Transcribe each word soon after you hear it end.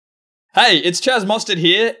Hey, it's Chaz Mostert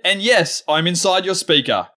here, and yes, I'm inside your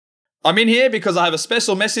speaker. I'm in here because I have a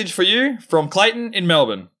special message for you from Clayton in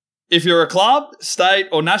Melbourne. If you're a club, state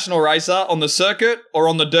or national racer on the circuit or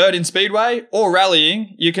on the dirt in Speedway or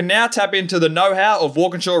rallying, you can now tap into the know-how of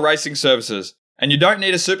Walkinshaw Racing Services, and you don't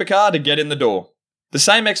need a supercar to get in the door. The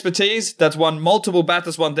same expertise that's won multiple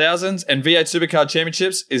Bathurst 1000s and V8 Supercar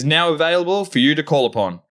Championships is now available for you to call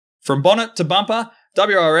upon. From bonnet to bumper,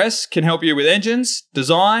 WRS can help you with engines,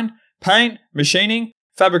 design, paint, machining,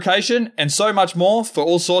 fabrication, and so much more for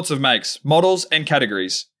all sorts of makes, models, and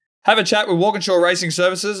categories. Have a chat with Walkinshaw Racing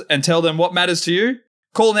Services and tell them what matters to you.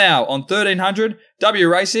 Call now on 1300 W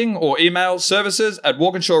Racing or email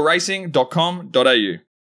services@walkinshawracing.com.au.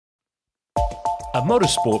 A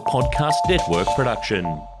Motorsport Podcast Network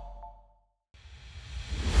production.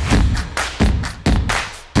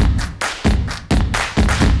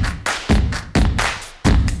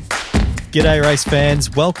 G'day race fans,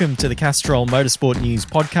 welcome to the Castrol Motorsport News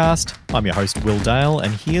podcast. I'm your host Will Dale,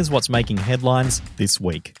 and here's what's making headlines this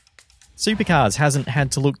week. Supercars hasn't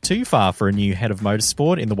had to look too far for a new head of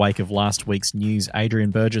motorsport. In the wake of last week's news,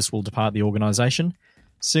 Adrian Burgess will depart the organisation.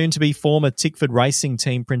 Soon to be former Tickford Racing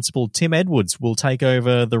team principal Tim Edwards will take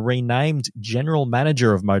over the renamed General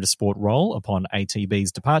Manager of Motorsport role upon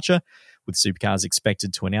ATB's departure, with Supercars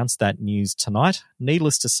expected to announce that news tonight.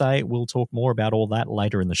 Needless to say, we'll talk more about all that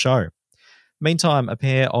later in the show. Meantime, a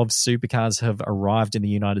pair of supercars have arrived in the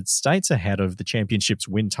United States ahead of the championship's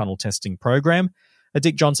wind tunnel testing program. A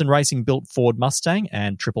Dick Johnson Racing-built Ford Mustang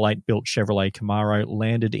and 888-built Chevrolet Camaro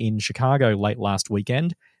landed in Chicago late last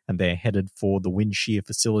weekend, and they're headed for the Wind Shear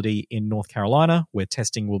facility in North Carolina, where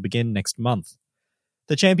testing will begin next month.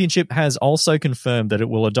 The championship has also confirmed that it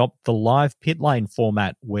will adopt the live pit lane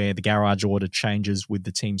format, where the garage order changes with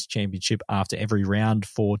the team's championship after every round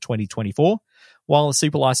for 2024, while the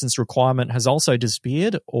super license requirement has also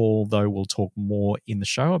disappeared, although we'll talk more in the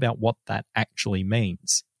show about what that actually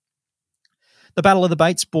means. The Battle of the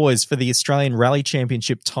Bates boys for the Australian Rally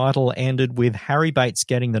Championship title ended with Harry Bates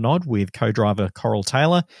getting the nod with co-driver Coral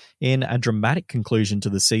Taylor in a dramatic conclusion to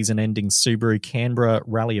the season-ending Subaru Canberra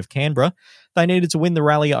Rally of Canberra. They needed to win the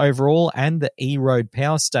rally overall and the E-Road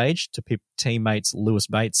Power Stage to pip teammates Lewis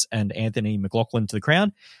Bates and Anthony McLaughlin to the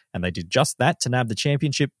crown, and they did just that to nab the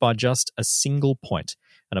championship by just a single point,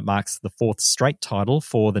 and it marks the fourth straight title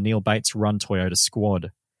for the Neil Bates-run Toyota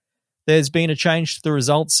squad. There's been a change to the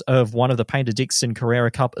results of one of the Painter-Dixon Carrera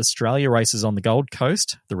Cup Australia races on the Gold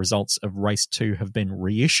Coast. The results of Race 2 have been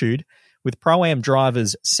reissued, with Pro-Am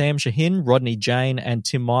drivers Sam Shahin, Rodney Jane and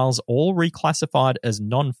Tim Miles all reclassified as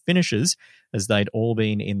non-finishers, as they'd all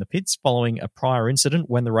been in the pits following a prior incident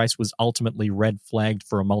when the race was ultimately red-flagged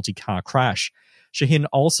for a multi-car crash. Shahin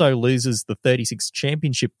also loses the 36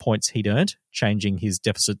 championship points he'd earned, changing his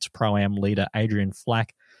deficit to Pro-Am leader Adrian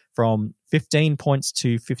Flack from 15 points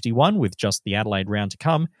to 51 with just the Adelaide round to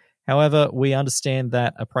come. However, we understand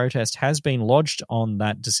that a protest has been lodged on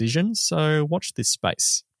that decision, so watch this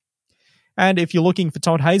space. And if you're looking for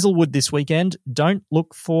Todd Hazelwood this weekend, don't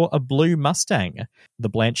look for a blue Mustang. The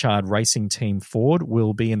Blanchard Racing Team Ford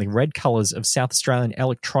will be in the red colours of South Australian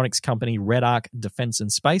electronics company Red Arc Defence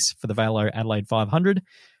and Space for the Velo Adelaide 500.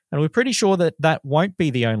 And we're pretty sure that that won't be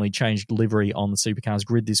the only changed livery on the Supercars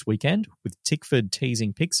grid this weekend, with Tickford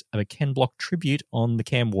teasing pics of a Ken Block tribute on the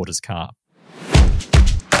Cam Waters car.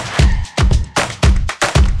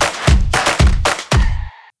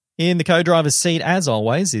 In the co-driver's seat, as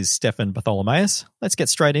always, is Stefan Bartholomaeus. Let's get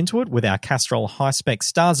straight into it with our Castrol High-Spec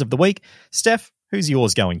Stars of the Week. Steph, who's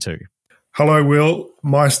yours going to? Hello, Will.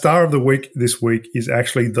 My star of the week this week is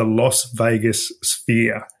actually the Las Vegas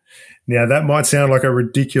Sphere. Now, that might sound like a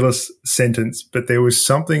ridiculous sentence, but there was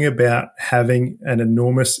something about having an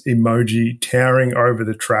enormous emoji towering over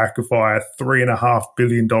the track via $3.5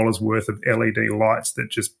 billion worth of LED lights that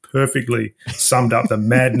just perfectly summed up the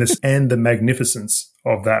madness and the magnificence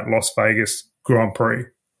of that Las Vegas Grand Prix.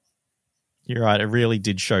 You're right. It really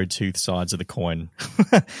did show two sides of the coin.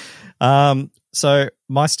 So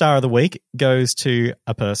my star of the week goes to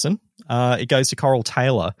a person. It goes to Coral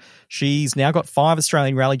Taylor. She's now got 5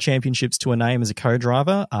 Australian Rally Championships to her name as a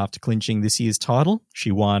co-driver after clinching this year's title.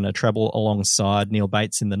 She won a treble alongside Neil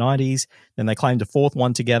Bates in the 90s. Then they claimed a 4th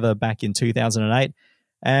one together back in 2008.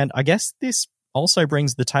 And I guess this also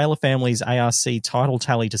brings the Taylor family's ARC title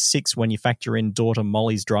tally to 6 when you factor in daughter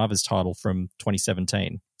Molly's driver's title from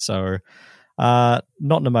 2017. So not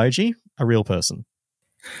an emoji, a real person.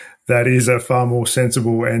 That is a far more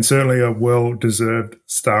sensible and certainly a well-deserved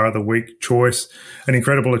Star of the Week choice. An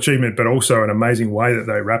incredible achievement, but also an amazing way that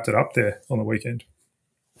they wrapped it up there on the weekend.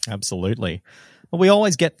 Absolutely. Well, we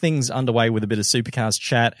always get things underway with a bit of Supercars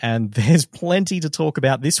chat, and there's plenty to talk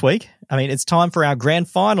about this week. I mean, it's time for our grand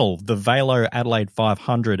final, the Velo Adelaide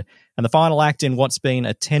 500, and the final act in what's been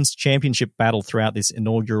a tense championship battle throughout this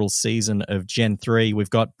inaugural season of Gen 3. We've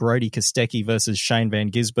got Brody Kostecki versus Shane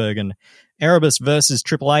Van Gisbergen, Erebus versus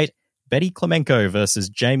Triple Eight, Betty Clemenko versus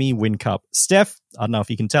Jamie Whincup. Steph, I don't know if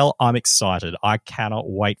you can tell, I'm excited. I cannot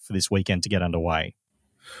wait for this weekend to get underway.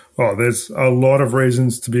 Oh, there's a lot of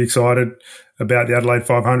reasons to be excited about the Adelaide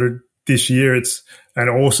 500 this year. It's an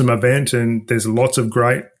awesome event, and there's lots of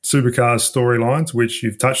great Supercars storylines, which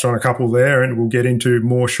you've touched on a couple there, and we'll get into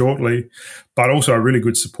more shortly, but also a really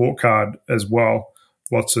good support card as well.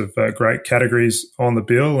 Lots of great categories on the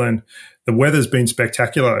bill, and the weather's been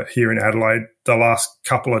spectacular here in Adelaide the last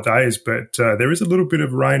couple of days, but there is a little bit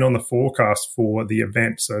of rain on the forecast for the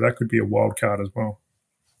event, so that could be a wild card as well.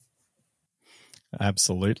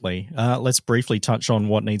 Absolutely. Let's briefly touch on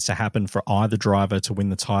what needs to happen for either driver to win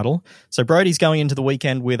the title. So Brody's going into the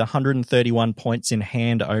weekend with 131 points in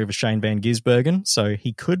hand over Shane Van Gisbergen, so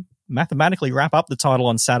he could mathematically wrap up the title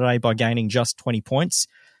on Saturday by gaining just 20 points.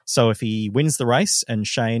 So if he wins the race and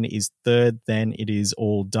Shane is third, then it is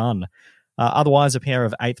all done. Otherwise, a pair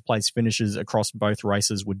of 8th place finishes across both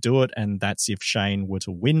races would do it, and that's if Shane were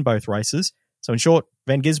to win both races. So in short,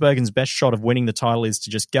 Van Gisbergen's best shot of winning the title is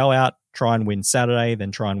to just go out, try and win Saturday,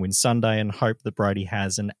 then try and win Sunday, and hope that Brody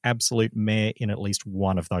has an absolute mare in at least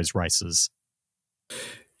one of those races.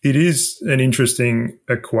 It is an interesting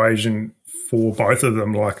equation for both of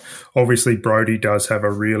them. Like, obviously, Brody does have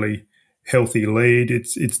a really healthy lead.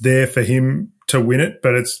 It's there for him to win it,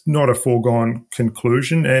 but it's not a foregone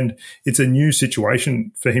conclusion, and it's a new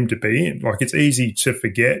situation for him to be in. Like, it's easy to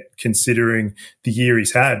forget, considering the year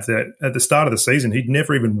he's had, that at the start of the season he'd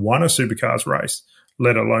never even won a Supercars race,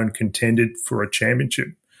 let alone contended for a championship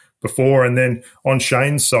before. And then on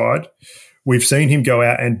Shane's side, we've seen him go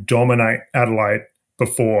out and dominate Adelaide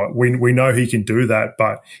before. We know he can do that,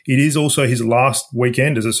 but it is also his last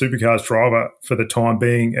weekend as a Supercars driver for the time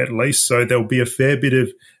being, at least. So there'll be a fair bit of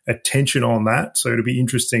attention on that. So it'll be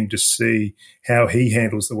interesting to see how he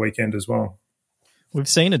handles the weekend as well. We've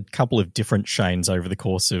seen a couple of different Shanes over the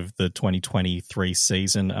course of the 2023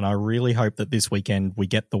 season, and I really hope that this weekend we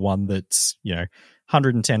get the one that's,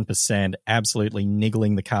 110%, absolutely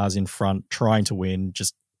niggling the cars in front, trying to win,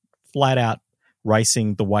 just flat out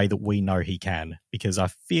racing the way that we know he can, because I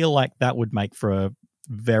feel like that would make for a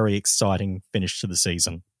very exciting finish to the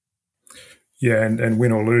season. Yeah, and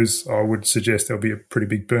win or lose, I would suggest there'll be a pretty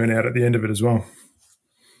big burnout at the end of it as well.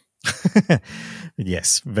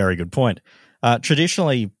 Yes, very good point.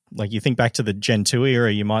 Traditionally, like, you think back to the Gen 2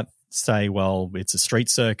 era, you might say, well, it's a street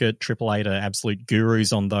circuit, Triple Eight are absolute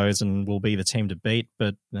gurus on those and will be the team to beat,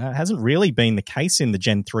 but that hasn't really been the case in the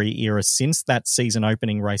Gen 3 era since that season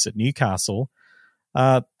opening race at Newcastle.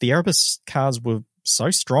 The Erebus cars were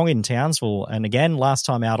so strong in Townsville, and again, last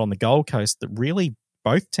time out on the Gold Coast, that really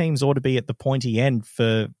both teams ought to be at the pointy end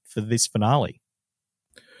for this finale.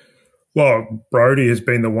 Well, Brody has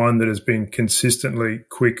been the one that has been consistently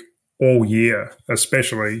quick all year,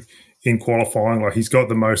 especially in qualifying. Like, he's got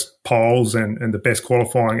the most poles and the best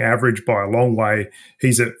qualifying average by a long way.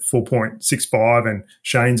 He's at 4.65 and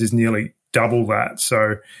Shane's is nearly double that.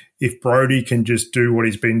 So if Brody can just do what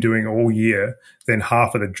he's been doing all year, then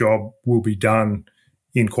half of the job will be done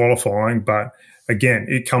in qualifying. But again,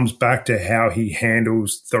 it comes back to how he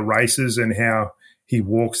handles the races and how he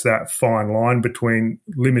walks that fine line between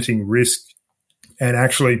limiting risk and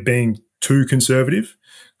actually being too conservative.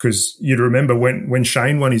 Because you'd remember when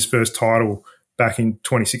Shane won his first title back in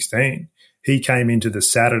 2016, he came into the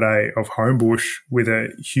Saturday of Homebush with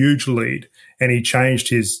a huge lead, and he changed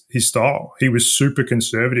his style. He was super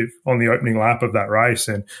conservative on the opening lap of that race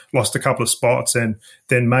and lost a couple of spots, and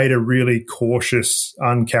then made a really cautious,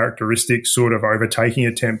 uncharacteristic sort of overtaking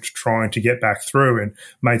attempt trying to get back through, and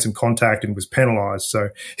made some contact and was penalised. So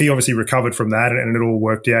he obviously recovered from that, and it all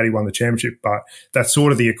worked out. He won the championship, but that's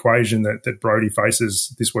sort of the equation that Brody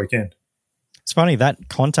faces this weekend. It's funny, that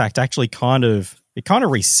contact actually kind of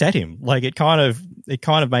reset him. Like, it kind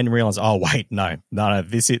of made him realize, oh wait, no,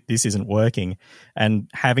 this isn't working, and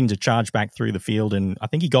having to charge back through the field. And I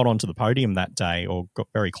think he got onto the podium that day, or got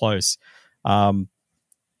very close.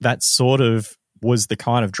 That sort of was the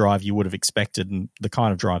kind of drive you would have expected, and the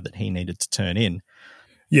kind of drive that he needed to turn in.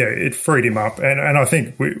 Yeah, it freed him up, and I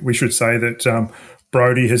think we should say that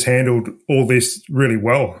Brody has handled all this really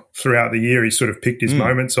well throughout the year. He sort of picked his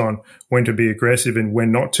moments on when to be aggressive and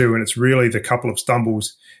when not to. And it's really the couple of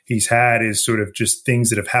stumbles he's had is sort of just things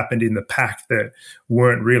that have happened in the pack that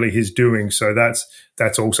weren't really his doing. So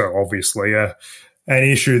that's also obviously an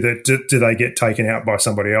issue that do they get taken out by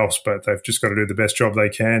somebody else, but they've just got to do the best job they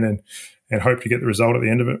can and hope to get the result at the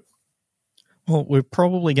end of it. Well, we're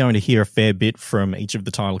probably going to hear a fair bit from each of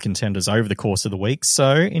the title contenders over the course of the week,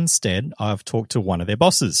 so instead I've talked to one of their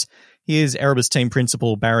bosses. Here's Erebus team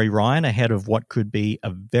principal Barry Ryan ahead of what could be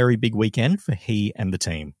a very big weekend for he and the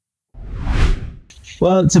team.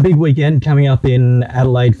 Well, it's a big weekend coming up in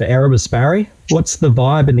Adelaide for Erebus, Barry. What's the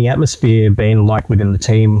vibe and the atmosphere been like within the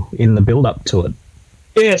team in the build-up to it?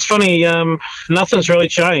 Yeah, it's funny. Nothing's really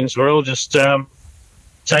changed. We're all just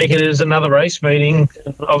taking it as another race meeting.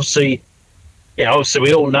 Obviously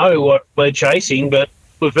we all know what we're chasing, but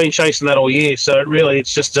we've been chasing that all year. So really,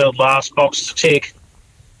 it's just a last box to tick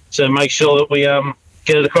to make sure that we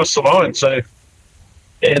get it across the line. So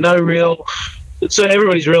yeah, so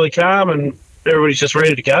everybody's really calm and everybody's just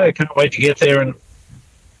ready to go. Can't wait to get there and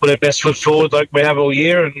put our best foot forward like we have all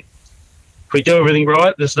year. And if we do everything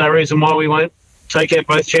right, there's no reason why we won't take out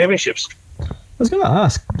both championships. I was going to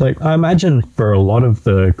ask, I imagine for a lot of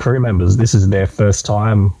the crew members, this is their first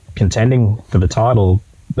time contending for the title,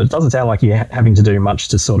 but it doesn't sound like you're having to do much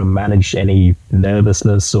to sort of manage any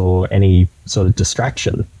nervousness or any sort of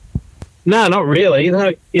distraction. No, not really.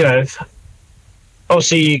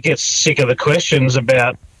 Obviously you get sick of the questions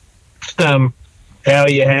about how are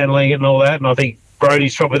you handling it and all that, and I think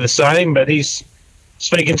Brody's probably the same, but he's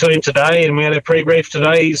speaking to him today, and we had a pre-brief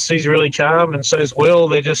today. He's really calm, and so is Will.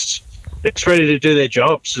 They're just ready to do their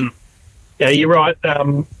jobs. And yeah, you're right.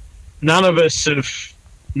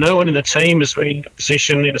 No one in the team has been in a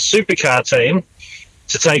position in a supercar team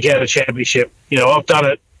to take out a championship. I've done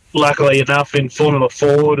it luckily enough in Formula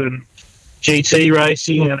Ford and GT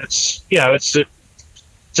racing, and it's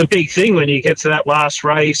a big thing when you get to that last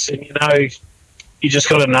race, and you just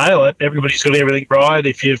got to nail it. Everybody's got everything right.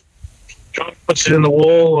 If you try to put it in the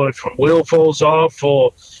wall, or if a wheel falls off,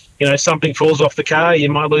 or something falls off the car, you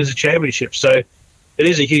might lose a championship. So it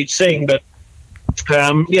is a huge thing, but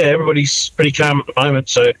everybody's pretty calm at the moment.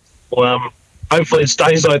 So hopefully it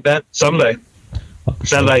stays like that Sunday.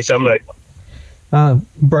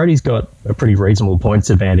 Brody's got a pretty reasonable points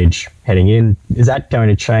advantage heading in. Is that going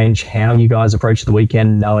to change how you guys approach the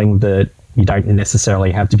weekend, knowing that you don't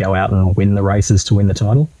necessarily have to go out and win the races to win the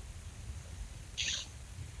title?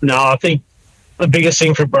 No, I think the biggest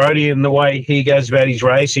thing for Brody and the way he goes about his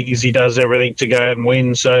racing is he does everything to go out and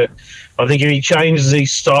win. So I think if he changes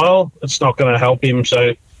his style, it's not going to help him.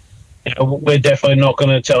 So we're definitely not going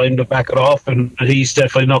to tell him to back it off, and he's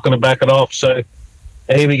definitely not going to back it off. So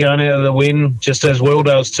he'll be going out of the win just as Will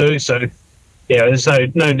does too. So yeah, there's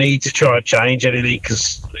no need to try to change anything,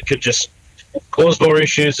 because it could just cause more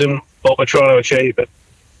issues than what we're trying to achieve. But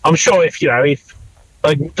I'm sure if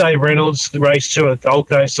like Dave Reynolds raced to a Gold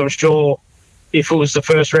Coast, I'm sure if it was the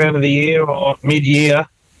first round of the year or mid-year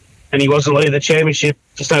and he wasn't leading the championship,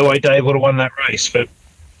 there's no way Dave would have won that race. But,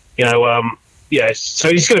 so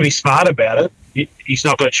he's going to be smart about it. He's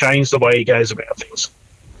not going to change the way he goes about things.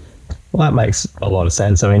 Well, that makes a lot of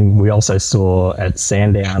sense. I mean, we also saw at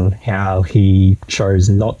Sandown how he chose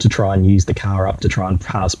not to try and use the car up to try and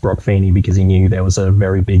pass Brock Feeney because he knew there was a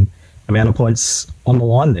very big amount of points on the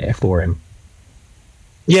line there for him.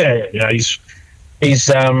 Yeah, he's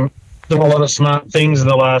done a lot of smart things in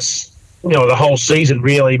the last, the whole season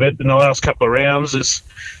really, but in the last couple of rounds,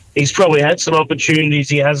 he's probably had some opportunities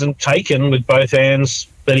he hasn't taken with both hands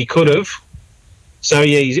that he could have. So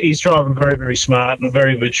yeah, he's driving very, very smart and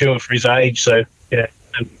very mature for his age. So yeah,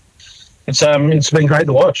 it's been great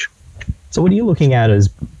to watch. So what are you looking at as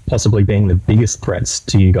possibly being the biggest threats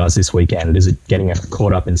to you guys this weekend? Is it getting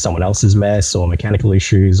caught up in someone else's mess or mechanical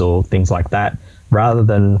issues or things like that, rather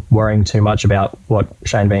than worrying too much about what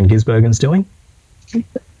Shane Van Gisbergen's doing?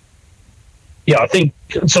 Yeah, I think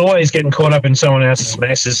it's always getting caught up in someone else's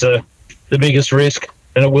mess is the biggest risk,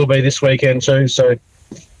 and it will be this weekend too. So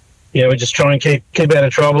yeah, we just try and keep out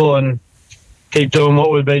of trouble and keep doing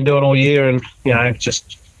what we've been doing all year, and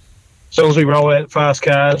just as long as we roll out fast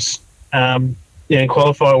cars, and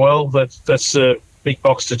qualify well, that's a big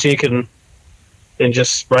box to tick, and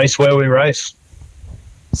just race where we race.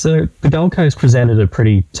 So the Gold Coast presented a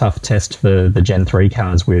pretty tough test for the Gen 3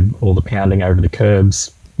 cars with all the pounding over the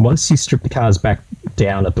curbs. Once you strip the cars back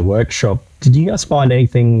down at the workshop, did you guys find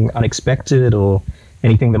anything unexpected or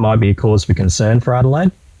anything that might be a cause for concern for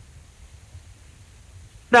Adelaide?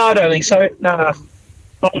 No, I don't think so. No,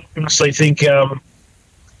 I honestly think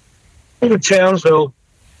Townsville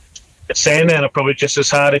at Sandown are probably just as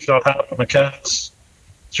hard, if not harder, on the cars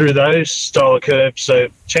through those style of curbs. So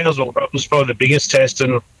Townsville was probably the biggest test,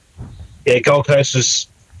 and yeah, Gold Coast was,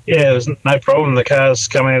 there's no problem. The cars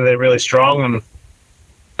coming out of there really strong, and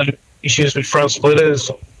no issues with front splitters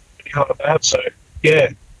or anything like that. So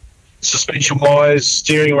suspension wise,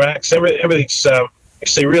 steering racks, everything's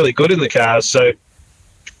actually really good in the cars. So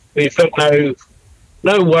we've got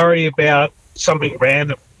no worry about something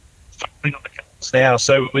random failing on the cars now.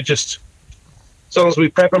 So we're just, as long as we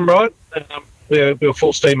prep them right, we're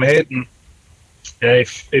full steam ahead. And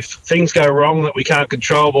if things go wrong that we can't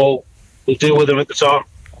control, we'll deal with them at the time.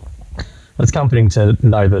 It's comforting to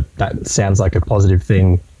know that sounds like a positive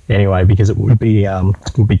thing anyway, because it would be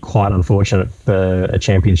quite unfortunate for a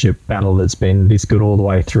championship battle that's been this good all the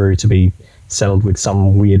way through to be settled with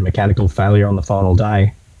some weird mechanical failure on the final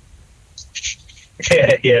day.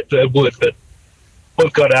 Yeah, it would, but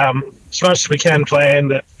we've got as much as we can plan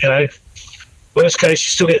that, worst case, you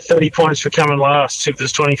still get 30 points for coming last if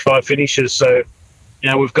there's 25 finishes. So,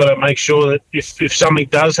 we've got to make sure that if something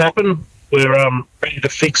does happen, we're ready to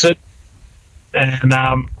fix it and,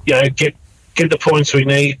 get the points we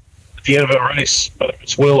need at the end of a race, whether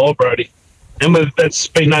it's Will or Brody. And that's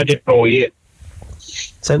been no different all year.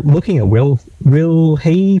 So looking at will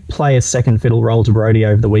he play a second fiddle role to Brody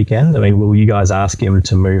over the weekend? I mean, will you guys ask him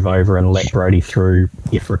to move over and let Brody through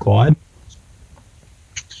if required?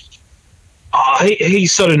 He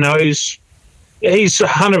sort of knows. He's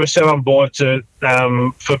 100% on board to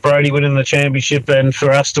for Brody winning the championship and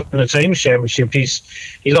for us to win the team's championship. He's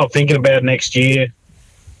not thinking about next year.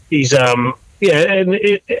 He's and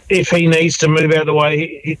if he needs to move out of the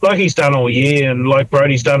way, like he's done all year and like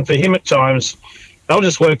Brody's done for him at times, they'll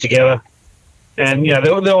just work together. And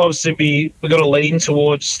they'll obviously we've got to lean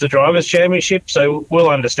towards the drivers' championship, so Will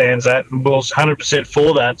understands that and Will's 100%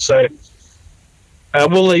 for that. So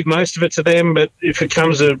we'll leave most of it to them, but if it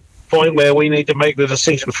comes to a point where we need to make the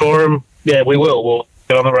decision for him, we will. We'll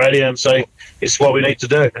get on the radio and say it's what we need to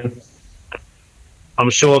do. And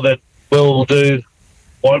I'm sure that Will will do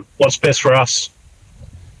what's best for us.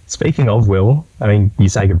 Speaking of Will, I mean, you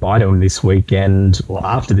say goodbye to him this weekend, or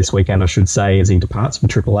after this weekend, I should say, as he departs from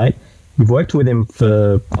Triple Eight. You've worked with him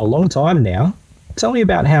for a long time now. Tell me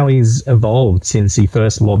about how he's evolved since he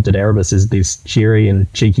first lobbed at Erebus as this cheery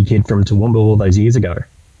and cheeky kid from Toowoomba all those years ago.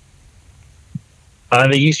 I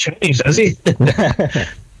think he's changed, has he?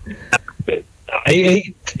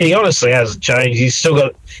 He honestly hasn't changed. He's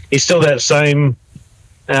still that same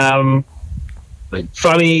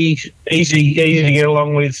funny, easy to get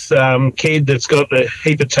along with kid that's got a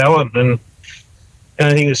heap of talent. And the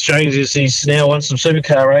only thing that's changed is he's now won some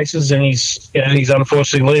supercar races, and he's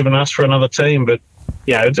unfortunately leaving us for another team. But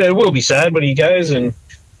it will be sad when he goes,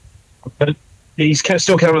 but he's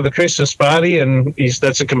still coming to the Christmas party, and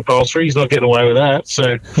that's a compulsory. He's not getting away with that.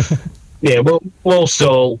 So we'll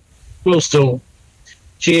still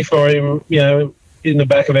cheer for him. In the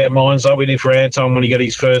back of our minds, like we did for Anton when he got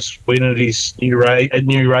his first win at his new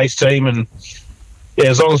race team. And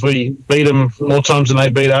as long as we beat him more times than they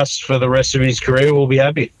beat us for the rest of his career, we'll be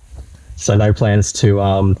happy. So no plans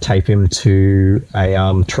to tape him to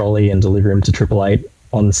a trolley and deliver him to Triple Eight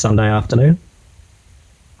on Sunday afternoon?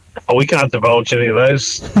 Oh, we can't divulge any of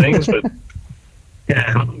those things, but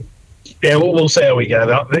we'll see how we go.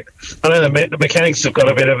 I know the mechanics have got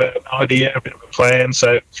a bit of an idea, a bit of a plan,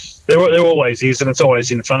 so there always is, and it's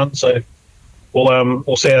always in fun. So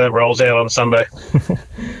we'll see how that rolls out on Sunday.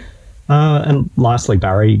 And lastly,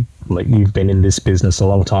 Barry, you've been in this business a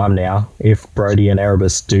long time now. If Brody and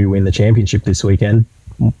Erebus do win the championship this weekend,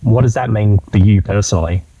 what does that mean for you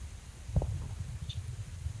personally?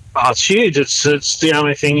 Oh, it's huge. It's the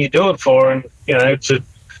only thing you do it for, and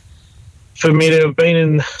for me to have been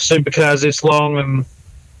in supercars this long and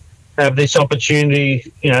have this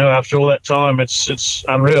opportunity, after all that time, it's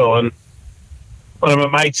unreal. And one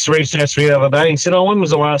of my mates reached out to me the other day and said, when was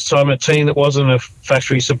the last time a team that wasn't a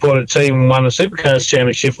factory-supported team won a Supercars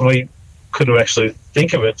championship? And we couldn't actually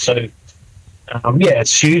think of it. So,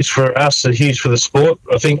 it's huge for us, it's huge for the sport.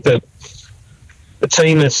 I think that a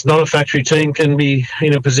team that's not a factory team can be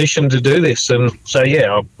in a position to do this. And so,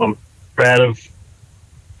 I'm proud of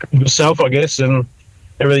myself, I guess, and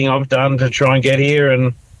everything I've done to try and get here.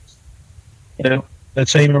 And, the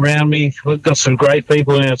team around me, we've got some great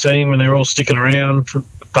people in our team, and they're all sticking around,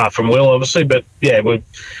 apart from Will, obviously. But,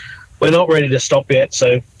 we're not ready to stop yet.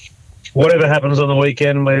 So whatever happens on the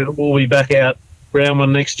weekend, we'll be back out round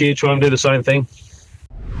one next year trying to do the same thing.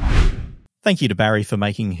 Thank you to Barry for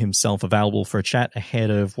making himself available for a chat ahead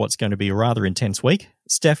of what's going to be a rather intense week.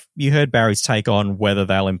 Steph, you heard Barry's take on whether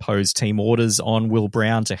they'll impose team orders on Will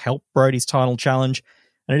Brown to help Brody's title challenge.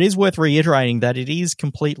 And it is worth reiterating that it is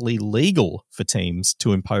completely legal for teams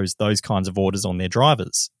to impose those kinds of orders on their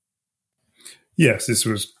drivers. Yes, this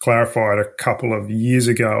was clarified a couple of years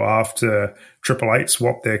ago after Triple Eight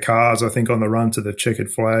swapped their cars, I think on the run to the checkered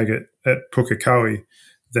flag at Pukekohe.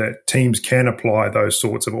 that teams can apply those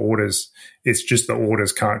sorts of orders. It's just the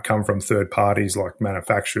orders can't come from third parties like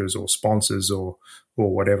manufacturers or sponsors or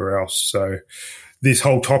whatever else. So this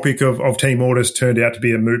whole topic of team orders turned out to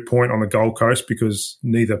be a moot point on the Gold Coast because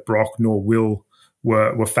neither Brock nor Will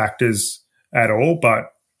were factors at all. But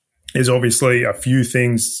there's obviously a few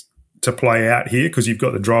things to play out here because you've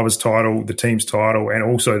got the driver's title, the team's title, and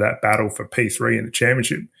also that battle for P3 in the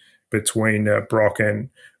championship between Brock and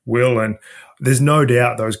Will. And there's no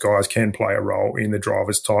doubt those guys can play a role in the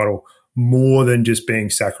driver's title more than just being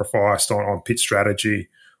sacrificed on pit strategy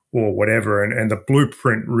or whatever. And the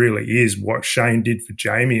blueprint really is what Shane did for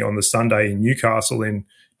Jamie on the Sunday in Newcastle in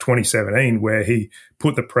 2017, where he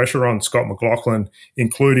put the pressure on Scott McLaughlin,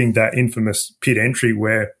 including that infamous pit entry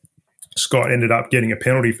where Scott ended up getting a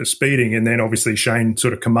penalty for speeding. And then obviously Shane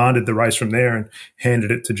sort of commanded the race from there and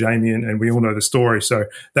handed it to Jamie. And we all know the story. So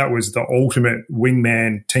that was the ultimate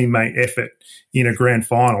wingman teammate effort in a grand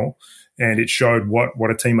final. And it showed what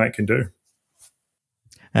a teammate can do.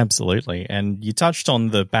 Absolutely. And you touched on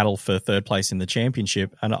the battle for third place in the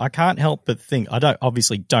championship. And I can't help but think, I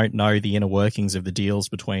obviously don't know the inner workings of the deals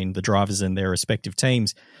between the drivers and their respective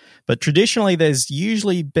teams. But traditionally, there's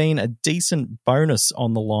usually been a decent bonus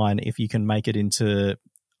on the line if you can make it into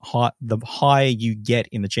the higher you get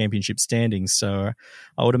in the championship standings. So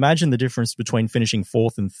I would imagine the difference between finishing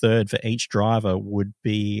fourth and third for each driver would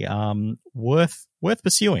be worth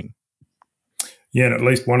pursuing. Yeah, and at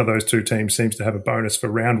least one of those two teams seems to have a bonus for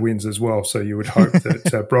round wins as well. So you would hope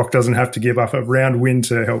that Brock doesn't have to give up a round win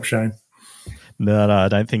to help Shane. No, I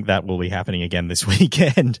don't think that will be happening again this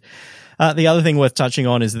weekend. The other thing worth touching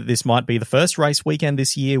on is that this might be the first race weekend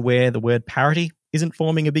this year where the word parity isn't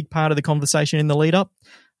forming a big part of the conversation in the lead-up.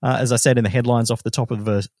 As I said in the headlines off the top of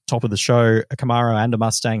the show, a Camaro and a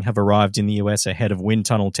Mustang have arrived in the US ahead of wind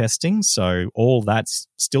tunnel testing, so all that's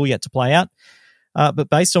still yet to play out. But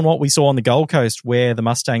based on what we saw on the Gold Coast, where the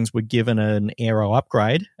Mustangs were given an aero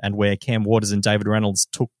upgrade and where Cam Waters and David Reynolds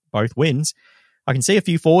took both wins, I can see a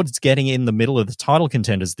few Fords getting in the middle of the title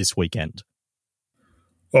contenders this weekend.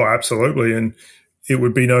 Oh, absolutely. And it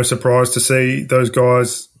would be no surprise to see those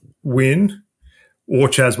guys win, or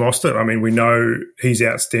Chaz Mostert. I mean, we know he's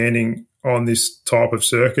outstanding on this type of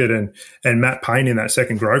circuit, and Matt Payne in that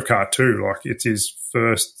second Grove car too. Like, it's his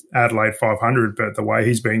first Adelaide 500, but the way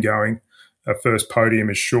he's been going, a first podium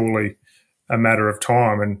is surely a matter of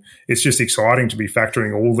time. And it's just exciting to be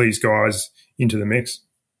factoring all these guys into the mix.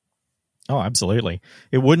 Oh, absolutely.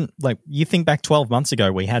 It wouldn't, like, you think back 12 months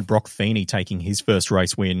ago, we had Brock Feeney taking his first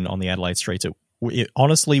race win on the Adelaide streets. It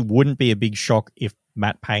honestly wouldn't be a big shock if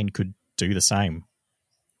Matt Payne could do the same.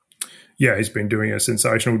 Yeah, he's been doing a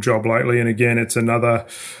sensational job lately. And again, it's another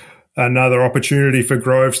opportunity for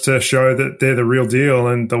Groves to show that they're the real deal,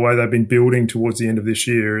 and the way they've been building towards the end of this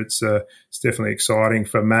year. It's definitely exciting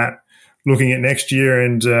for Matt looking at next year,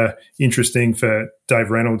 and interesting for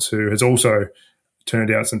Dave Reynolds, who has also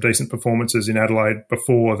turned out some decent performances in Adelaide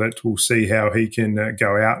before, that we'll see how he can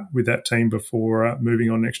go out with that team before moving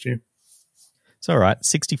on next year. It's all right.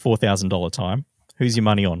 $64,000 time. Who's your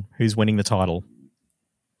money on? Who's winning the title?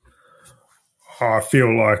 I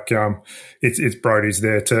feel like it's Brodie's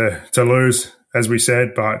there to lose, as we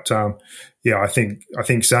said. But I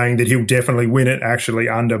think saying that he'll definitely win it actually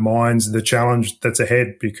undermines the challenge that's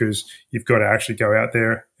ahead, because you've got to actually go out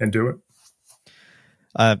there and do it.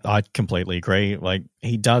 I completely agree. Like,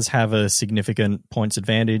 he does have a significant points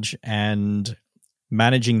advantage, and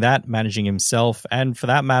managing himself, and for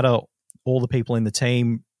that matter, all the people in the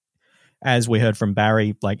team, as we heard from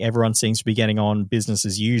Barry, like, everyone seems to be getting on business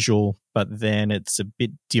as usual, but then it's a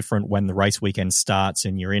bit different when the race weekend starts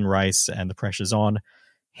and you're in race and the pressure's on.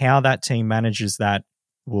 How that team manages that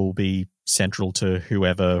will be central to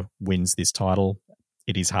whoever wins this title.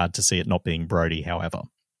 It is hard to see it not being Brodie, however.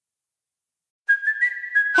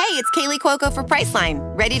 Hey, it's Kaylee Cuoco for Priceline.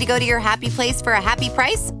 Ready to go to your happy place for a happy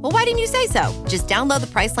price? Well, why didn't you say so? Just download the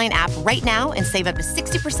Priceline app right now and save up to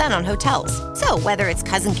 60% on hotels. So whether it's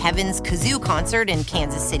Cousin Kevin's Kazoo Concert in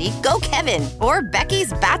Kansas City, go Kevin, or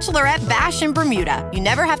Becky's Bachelorette Bash in Bermuda, you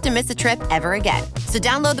never have to miss a trip ever again. So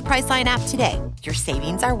download the Priceline app today. Your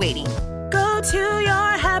savings are waiting. Go to your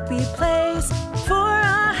happy place for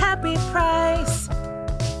a happy price.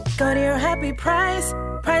 Go to your happy price,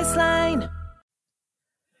 Priceline.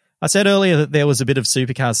 I said earlier that there was a bit of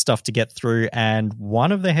Supercars stuff to get through, and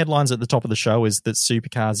one of the headlines at the top of the show is that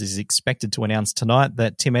Supercars is expected to announce tonight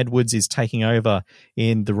that Tim Edwards is taking over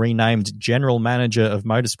in the renamed General Manager of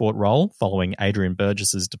Motorsport role following Adrian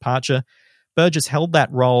Burgess's departure. Burgess held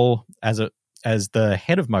that role as the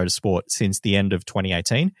head of motorsport since the end of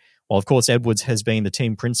 2018, while of course Edwards has been the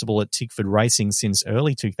team principal at Tickford Racing since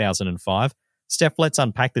early 2005. Steph, let's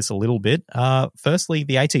unpack this a little bit. Firstly,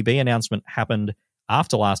 the ATB announcement happened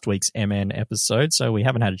after last week's MN episode, so we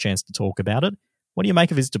haven't had a chance to talk about it. What do you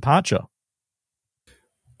make of his departure?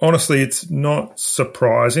 Honestly, it's not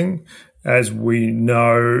surprising. As we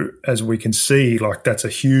know, as we can see, like that's a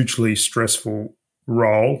hugely stressful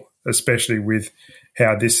role, especially with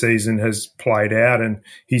how this season has played out. And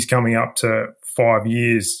he's coming up to 5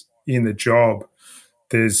 years in the job.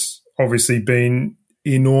 There's obviously been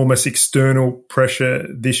enormous external pressure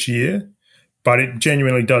this year, but it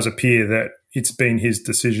genuinely does appear that it's been his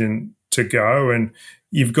decision to go. And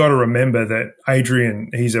you've got to remember that Adrian,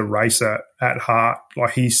 he's a racer at heart.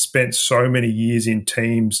 Like he spent so many years in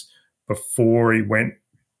teams before he went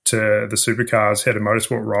to the Supercars head of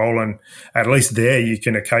motorsport role, and at least there you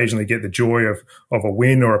can occasionally get the joy of a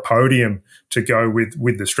win or a podium to go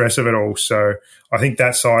with the stress of it all. So I think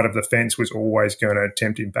that side of the fence was always going to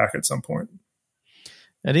tempt him back at some point.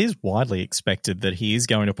 It is widely expected that he is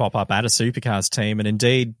going to pop up at a Supercars team, and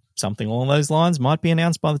indeed something along those lines might be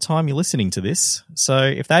announced by the time you're listening to this. So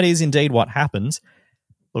if that is indeed what happens,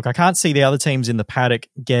 look, I can't see the other teams in the paddock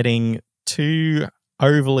getting too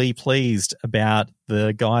overly pleased about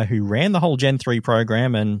the guy who ran the whole Gen 3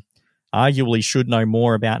 program and arguably should know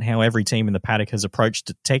more about how every team in the paddock has approached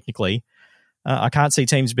it technically. I can't see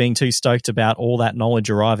teams being too stoked about all that knowledge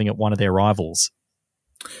arriving at one of their rivals.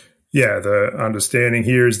 Yeah, the understanding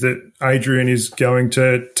here is that Adrian is going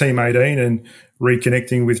to Team 18 and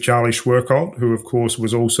reconnecting with Charlie Schwerkolt, who, of course,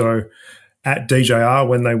 was also at DJR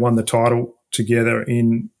when they won the title together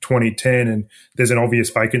in 2010. And there's an obvious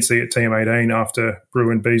vacancy at Team 18 after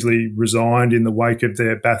Brew and Beasley resigned in the wake of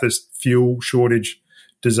their Bathurst fuel shortage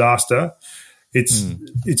disaster.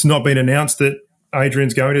 It's not been announced that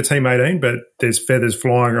Adrian's going to Team 18, but there's feathers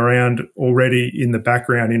flying around already in the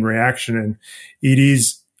background in reaction. And it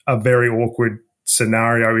is a very awkward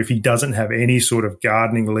scenario if he doesn't have any sort of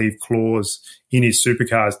gardening leave clause in his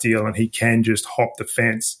Supercars deal and he can just hop the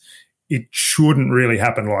fence. It shouldn't really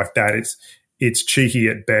happen like that. It's cheeky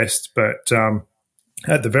at best, but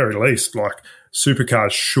at the very least, like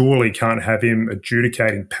Supercars surely can't have him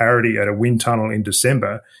adjudicating parity at a wind tunnel in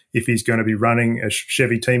December if he's going to be running a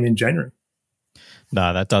Chevy team in January.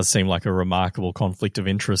 No, that does seem like a remarkable conflict of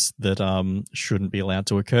interest that shouldn't be allowed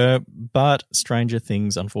to occur. But stranger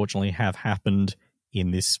things, unfortunately, have happened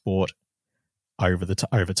in this sport over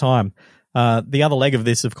time. The other leg of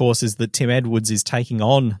this, of course, is that Tim Edwards is taking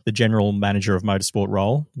on the general manager of motorsport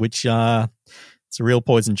role, which it's a real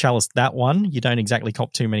poison chalice, that one. You don't exactly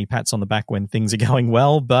cop too many pats on the back when things are going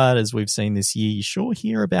well, but as we've seen this year, you sure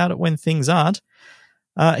hear about it when things aren't.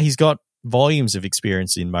 He's got volumes of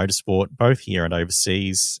experience in motorsport, both here and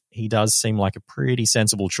overseas. He does seem like a pretty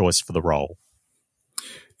sensible choice for the role.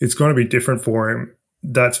 It's going to be different for him,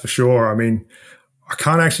 that's for sure. I mean, I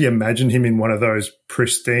can't actually imagine him in one of those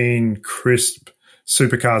pristine, crisp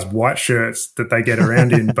Supercars white shirts that they get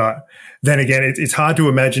around in. But then again, it's hard to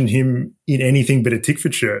imagine him in anything but a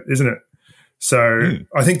Tickford shirt, isn't it? So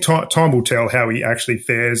I think time will tell how he actually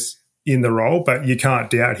fares in the role, but you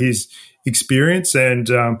can't doubt his experience, and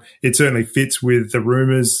it certainly fits with the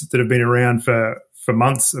rumours that have been around for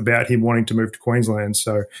months about him wanting to move to Queensland.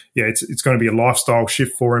 So, yeah, it's going to be a lifestyle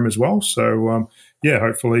shift for him as well. So,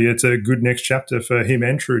 hopefully it's a good next chapter for him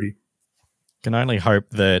and Trudy. Can only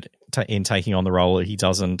hope that in taking on the role, he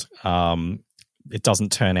doesn't it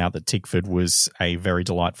doesn't turn out that Tickford was a very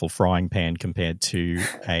delightful frying pan compared to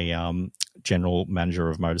a general manager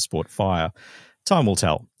of motorsport fire. Time will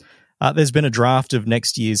tell. There's been a draft of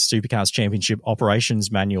next year's Supercars Championship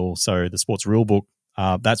Operations Manual, so the sports rulebook,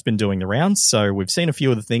 that's been doing the rounds. So we've seen a few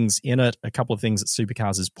of the things in it, a couple of things that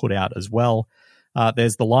Supercars has put out as well.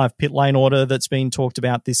 There's the live pit lane order that's been talked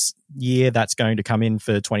about this year. That's going to come in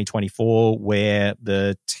for 2024, where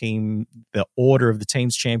the order of the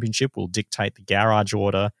team's championship will dictate the garage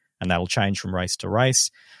order, and that'll change from race to race.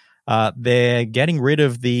 They're getting rid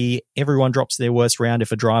of the everyone drops their worst round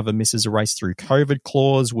if a driver misses a race through COVID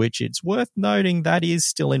clause, which it's worth noting that is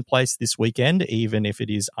still in place this weekend, even if it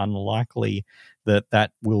is unlikely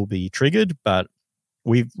that will be triggered. But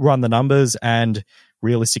we've run the numbers, and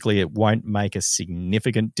realistically it won't make a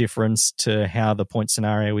significant difference to how the point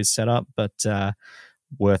scenario is set up, but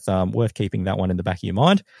worth keeping that one in the back of your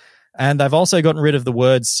mind. And they've also gotten rid of the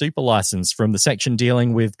word super license from the section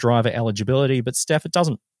dealing with driver eligibility. But Steph, it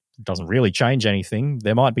doesn't really change anything.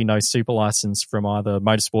 There might be no super license from either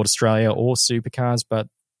Motorsport Australia or Supercars, but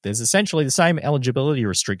there's essentially the same eligibility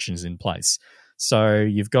restrictions in place. So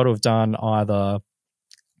you've got to have done either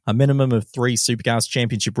a minimum of 3 Supercars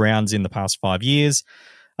Championship rounds in the past 5 years.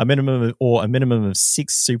 a minimum of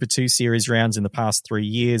 6 Super 2 Series rounds in the past 3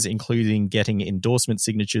 years, including getting endorsement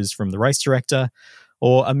signatures from the race director,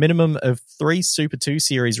 or a minimum of 3 Super 2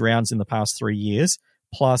 Series rounds in the past 3 years,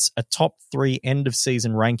 plus a top 3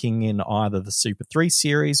 end-of-season ranking in either the Super 3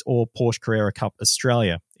 Series or Porsche Carrera Cup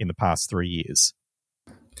Australia in the past 3 years.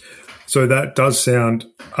 So that does sound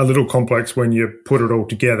a little complex when you put it all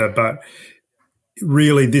together, but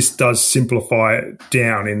really this does simplify it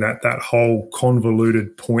down in that whole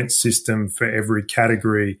convoluted point system for every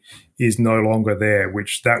category is no longer there,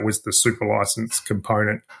 which that was the super license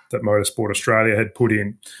component that Motorsport Australia had put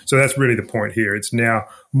in. So that's really the point here. It's now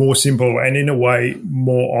more simple and in a way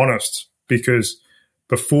more honest, because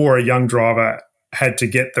before a young driver had to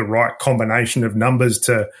get the right combination of numbers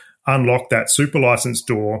to unlock that super license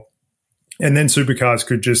door, and then Supercars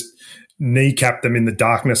could just kneecap them in the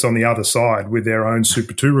darkness on the other side with their own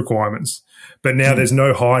Super 2 requirements. But now there's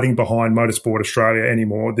no hiding behind Motorsport Australia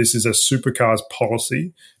anymore. This is a Supercars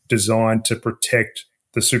policy designed to protect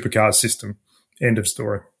the Supercars system. End of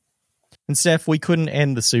story. And Steph, we couldn't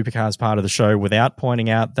end the Supercars part of the show without pointing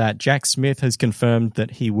out that Jack Smith has confirmed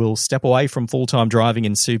that he will step away from full-time driving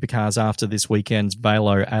in Supercars after this weekend's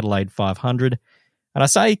Velo Adelaide 500. And I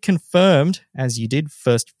say confirmed, as you did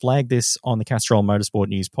first flag this on the Castrol Motorsport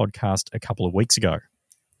News podcast a couple of weeks ago.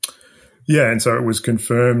 Yeah, and so it was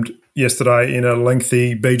confirmed yesterday in a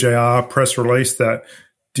lengthy BJR press release that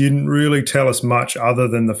didn't really tell us much other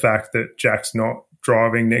than the fact that Jack's not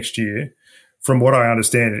driving next year. From what I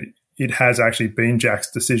understand, it has actually been Jack's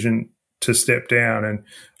decision to step down. And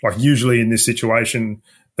like usually in this situation,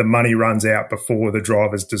 the money runs out before the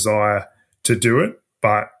driver's desire to do it.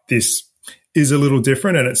 But this is a little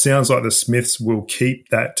different, and it sounds like the Smiths will keep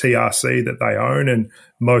that TRC that they own and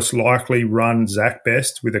most likely run Zach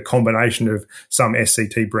Best with a combination of some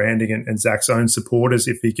SCT branding and Zach's own supporters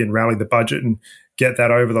if he can rally the budget and get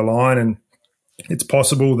that over the line. And it's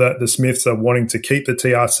possible that the Smiths are wanting to keep the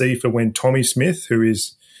TRC for when Tommy Smith, who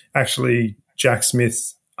is actually Jack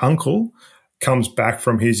Smith's uncle, comes back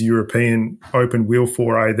from his European open wheel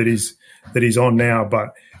foray that he's on now. But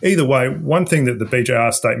either way, one thing that the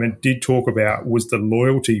BJR statement did talk about was the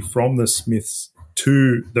loyalty from the Smiths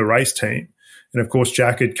to the race team. And of course,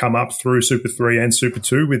 Jack had come up through Super 3 and Super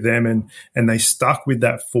 2 with them, and they stuck with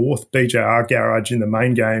that 4th BJR garage in the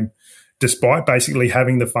main game, despite basically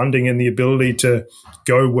having the funding and the ability to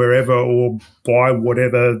go wherever or buy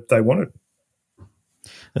whatever they wanted.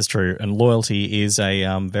 That's true. And loyalty is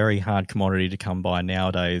a very hard commodity to come by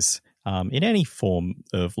nowadays. In any form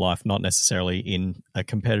of life, not necessarily in a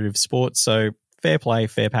competitive sport. So fair play,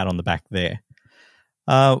 fair pat on the back there.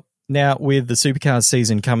 Now, with the Supercars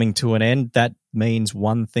season coming to an end, that means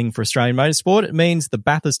one thing for Australian motorsport. It means the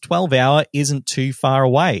Bathurst 12 Hour isn't too far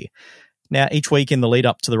away. Now, each week in the lead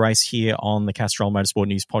up to the race here on the Castrol Motorsport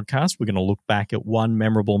News podcast, we're going to look back at one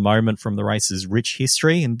memorable moment from the race's rich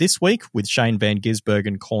history. And this week, with Shane Van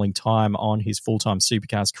Gisbergen calling time on his full-time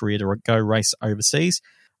Supercars career to go race overseas,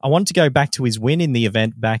 I wanted to go back to his win in the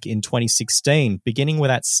event back in 2016, beginning with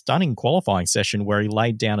that stunning qualifying session where he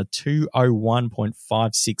laid down a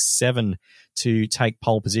 2:01.567 to take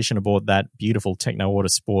pole position aboard that beautiful Techno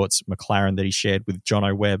Autosports McLaren that he shared with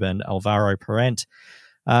Jono Webb and Alvaro Parent.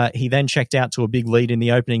 He then checked out to a big lead in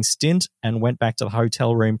the opening stint and went back to the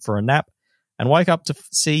hotel room for a nap and woke up to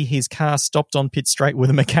see his car stopped on pit straight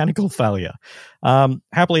with a mechanical failure.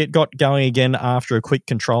 Happily, it got going again after a quick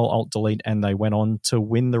Control-Alt-Delete, and they went on to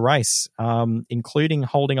win the race, including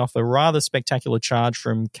holding off a rather spectacular charge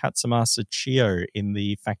from Katsumasa Chio in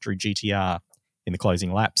the factory GTR in the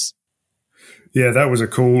closing laps. Yeah, that was a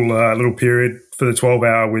cool little period for the 12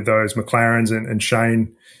 Hour with those McLarens and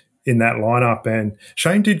Shane in that lineup. And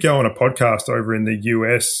Shane did go on a podcast over in the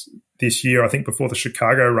US this year, I think before the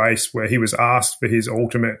Chicago race, where he was asked for his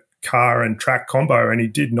ultimate car and track combo, and he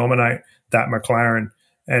did nominate that McLaren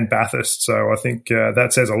and Bathurst. So I think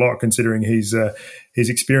that says a lot, considering he's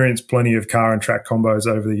experienced plenty of car and track combos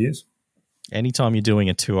over the years. Anytime you're doing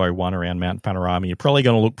a 201 around Mount Panorama, you're probably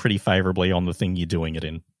going to look pretty favourably on the thing you're doing it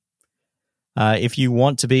in. If you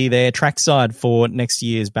want to be there trackside for next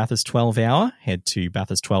year's Bathurst 12 Hour, head to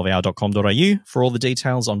bathurst12hour.com.au for all the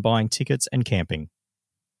details on buying tickets and camping.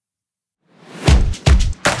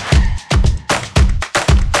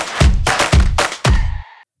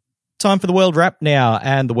 Time for the World Wrap now,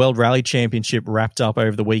 and the World Rally Championship wrapped up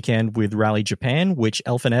over the weekend with Rally Japan, which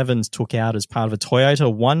Elfyn Evans took out as part of a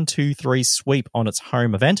Toyota 1-2-3 sweep on its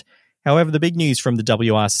home event. However, the big news from the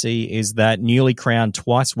WRC is that newly crowned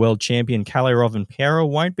twice world champion Kalle Rovanperä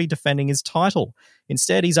won't be defending his title.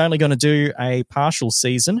 Instead, he's only going to do a partial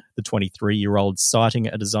season, the 23-year-old citing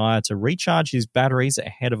a desire to recharge his batteries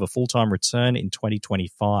ahead of a full-time return in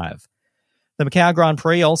 2025. The Macau Grand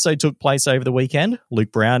Prix also took place over the weekend.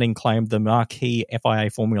 Luke Browning claimed the marquee FIA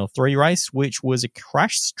Formula 3 race, which was a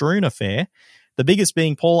crash-strewn affair, the biggest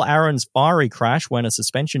being Paul Aron's fiery crash when a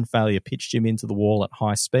suspension failure pitched him into the wall at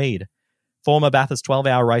high speed. Former Bathurst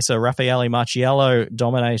 12-hour racer Raffaele Marciello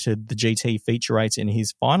dominated the GT feature race in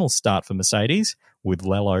his final start for Mercedes, with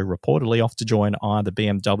Lello reportedly off to join either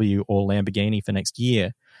BMW or Lamborghini for next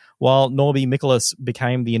year. While Norby Mikolas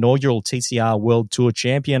became the inaugural TCR World Tour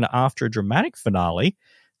champion after a dramatic finale,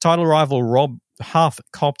 title rival Rob Huff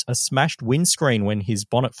copped a smashed windscreen when his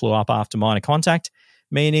bonnet flew up after minor contact,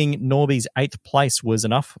 meaning Norby's 8th place was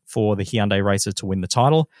enough for the Hyundai racer to win the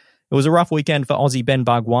title. It was a rough weekend for Aussie Ben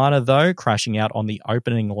Bargwanna, though, crashing out on the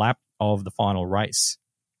opening lap of the final race.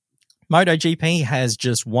 MotoGP has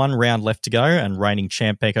just one round left to go, and reigning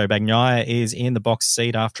champ Pecco Bagnaia is in the box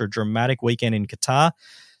seat after a dramatic weekend in Qatar.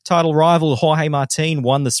 Title rival Jorge Martin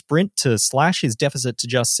won the sprint to slash his deficit to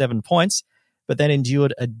just 7 points, but then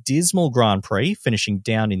endured a dismal Grand Prix, finishing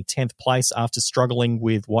down in 10th place after struggling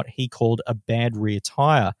with what he called a bad rear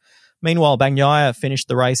tyre. Meanwhile, Bagnaia finished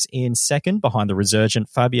the race in second behind the resurgent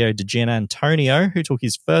Fabio Di Giannantonio, who took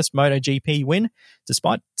his first MotoGP win,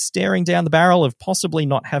 despite staring down the barrel of possibly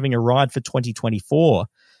not having a ride for 2024.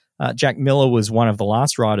 Jack Miller was one of the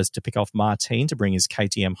last riders to pick off Martin to bring his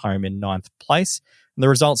KTM home in 9th place. And the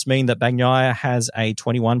results mean that Bagnaia has a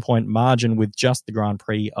 21-point margin with just the Grand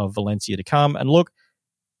Prix of Valencia to come. And look,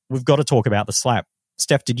 we've got to talk about the slap.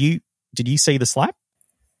 Steph, did you see the slap?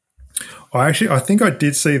 I think I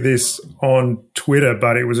did see this on Twitter,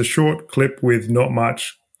 but it was a short clip with not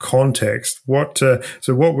much context.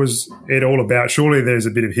 So what was it all about? Surely there's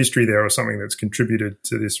a bit of history there or something that's contributed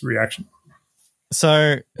to this reaction.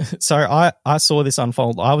 So I saw this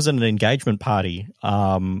unfold. I was at an engagement party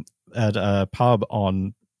at a pub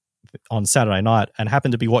on Saturday night and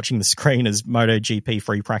happened to be watching the screen as MotoGP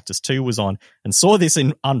Free Practice 2 was on and saw this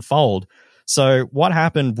unfold. So what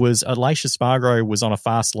happened was Aleix Espargaro was on a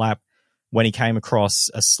fast lap when he came across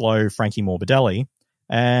a slow Frankie Morbidelli,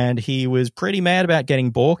 and he was pretty mad about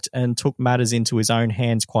getting balked and took matters into his own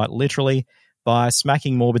hands quite literally by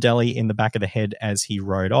smacking Morbidelli in the back of the head as he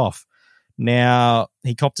rode off. Now,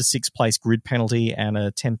 he copped a 6th place grid penalty and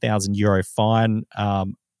a €10,000 fine.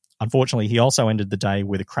 Unfortunately, he also ended the day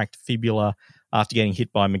with a cracked fibula after getting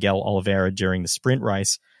hit by Miguel Oliveira during the sprint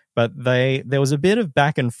race. But there was a bit of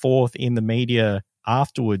back and forth in the media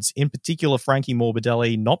afterwards, in particular Frankie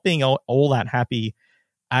Morbidelli not being all that happy,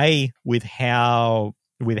 with how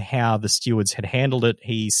the stewards had handled it.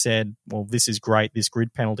 He said, well, this is great, this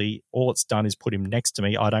grid penalty, all it's done is put him next to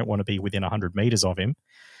me. I don't want to be within 100 metres of him.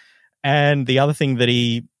 And the other thing that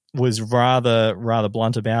he was rather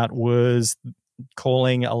blunt about was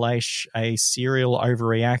calling Aleix a serial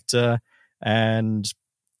overreactor and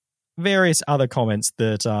various other comments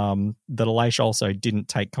that Aleix also didn't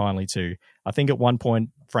take kindly to. I think at one point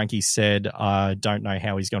Frankie said, "I don't know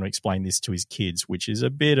how he's going to explain this to his kids," which is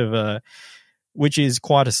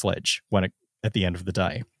quite a sledge at the end of the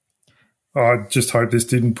day. I just hope this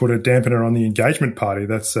didn't put a dampener on the engagement party.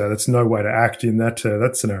 That's no way to act in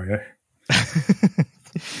that scenario.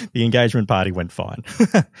 The engagement party went fine.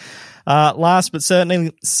 Last but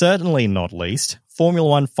certainly not least, Formula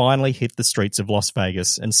One finally hit the streets of Las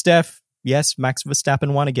Vegas. And Steph, yes, Max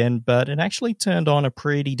Verstappen won again, but it actually turned on a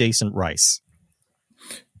pretty decent race.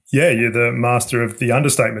 Yeah, you're the master of the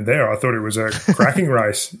understatement there. I thought it was a cracking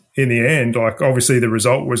race in the end. Like, obviously the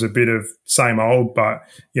result was a bit of same old, but,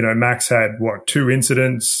 Max had, 2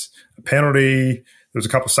 incidents, a penalty, there was a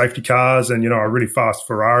couple of safety cars and, a really fast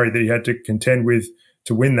Ferrari that he had to contend with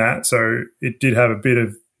to win that. So it did have a bit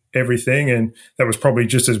of everything, and that was probably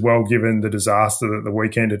just as well given the disaster that the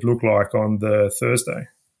weekend had looked like on the Thursday.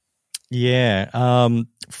 Yeah,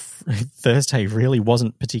 Thursday really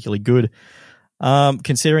wasn't particularly good.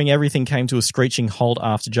 Considering everything came to a screeching halt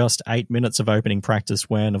after just 8 minutes of opening practice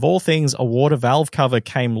when, of all things, a water valve cover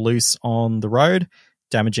came loose on the road,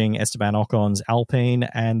 damaging Esteban Ocon's Alpine,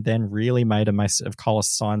 and then really made a mess of Carlos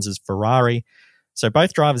Sainz's Ferrari. So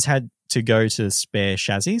both drivers had to go to spare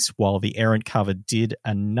chassis, while the errant cover did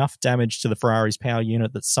enough damage to the Ferrari's power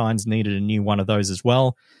unit that Sainz needed a new one of those as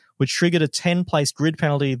well, which triggered a 10-place grid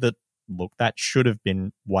penalty that should have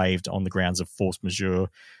been waived on the grounds of force majeure.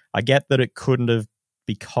 I get that it couldn't have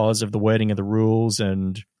because of the wording of the rules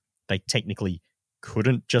and they technically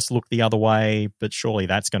couldn't just look the other way, but surely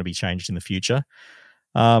that's going to be changed in the future.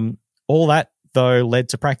 All that though, led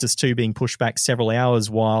to practice 2 being pushed back several hours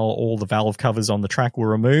while all the valve covers on the track were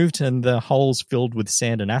removed and the holes filled with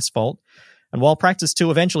sand and asphalt. And while practice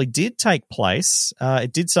 2 eventually did take place,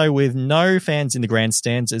 it did so with no fans in the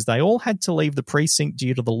grandstands, as they all had to leave the precinct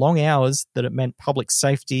due to the long hours that it meant public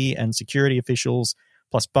safety and security officials,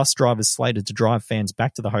 plus bus drivers slated to drive fans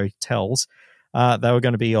back to the hotels. They were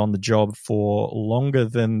going to be on the job for longer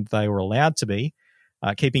than they were allowed to be.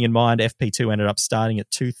 Keeping in mind, FP2 ended up starting at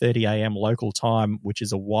 2:30 a.m. local time, which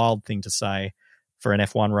is a wild thing to say for an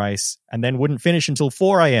F1 race, and then wouldn't finish until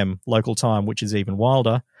 4 a.m. local time, which is even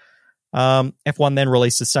wilder. F1 then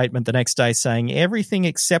released a statement the next day saying everything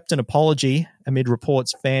except an apology, amid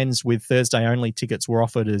reports fans with Thursday-only tickets were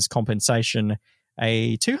offered as compensation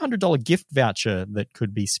a $200 gift voucher that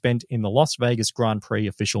could be spent in the Las Vegas Grand Prix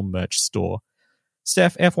official merch store.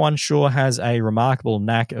 Steph, F1 sure has a remarkable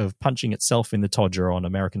knack of punching itself in the todger on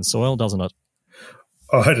American soil, doesn't it?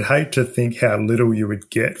 I'd hate to think how little you would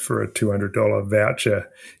get for a $200 voucher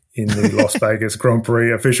in the Las Vegas Grand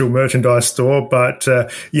Prix official merchandise store. But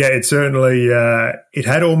it certainly it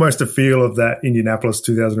had almost a feel of that Indianapolis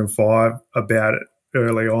 2005 about it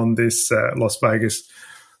early on this Las Vegas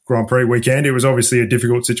Grand Prix weekend. It was obviously a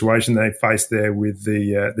difficult situation they faced there with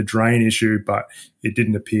the drain issue, but it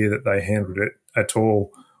didn't appear that they handled it at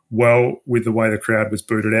all well with the way the crowd was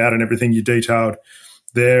booted out and everything you detailed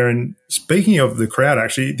there. And speaking of the crowd,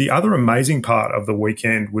 actually, the other amazing part of the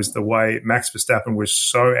weekend was the way Max Verstappen was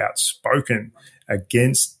so outspoken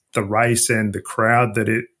against the race and the crowd that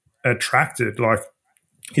it attracted. Like,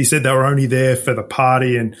 he said they were only there for the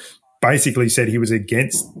party and basically said he was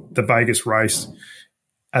against the Vegas race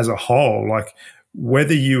as a whole. Like,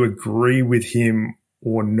 whether you agree with him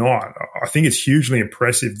or not, I think it's hugely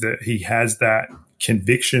impressive that he has that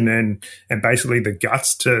conviction and basically the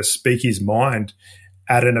guts to speak his mind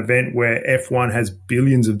at an event where F1 has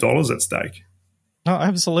billions of dollars at stake. Oh,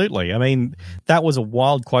 absolutely. I mean, that was a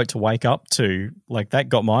wild quote to wake up to. Like, that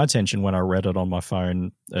got my attention when I read it on my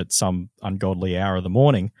phone at some ungodly hour of the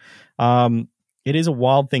morning. It is a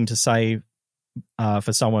wild thing to say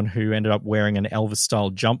for someone who ended up wearing an Elvis-style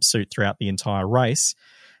jumpsuit throughout the entire race.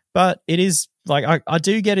 But it is, like, I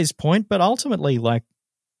do get his point, but ultimately, like,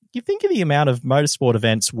 you think of the amount of motorsport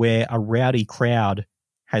events where a rowdy crowd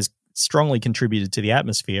has strongly contributed to the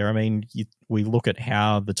atmosphere. I mean, we look at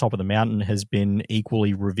how the top of the mountain has been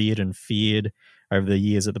equally revered and feared over the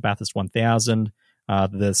years at the Bathurst 1000,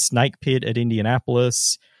 the Snake Pit at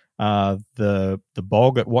Indianapolis, the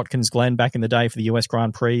bog at Watkins Glen back in the day for the US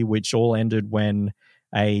Grand Prix, which all ended when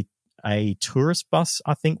a tourist bus,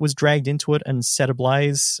 I think, was dragged into it and set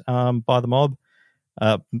ablaze by the mob.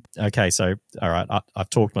 Okay, so, all right, I've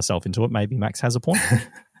talked myself into it. Maybe Max has a point.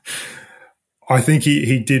 I think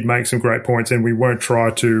he did make some great points, and we won't try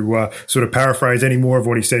to sort of paraphrase any more of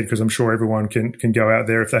what he said, because I'm sure everyone can go out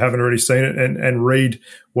there if they haven't already seen it and read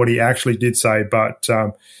what he actually did say. But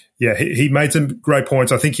he made some great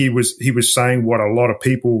points. I think he was saying what a lot of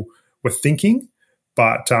people were thinking,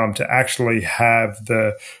 but to actually have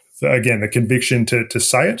the conviction to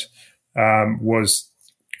say it was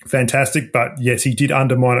fantastic. But yes, he did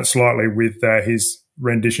undermine it slightly with his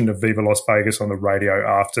rendition of Viva Las Vegas on the radio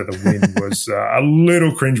after the win was a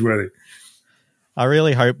little cringeworthy. I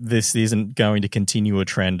really hope this isn't going to continue a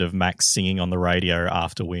trend of Max singing on the radio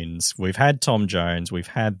after wins. We've had Tom Jones, we've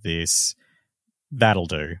had this. That'll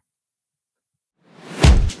do.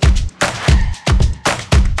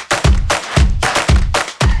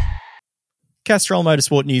 Castrol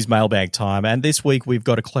Motorsport News mailbag time, and this week we've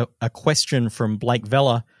got a question from Blake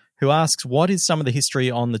Vella, who asks, what is some of the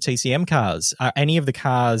history on the TCM cars? Are any of the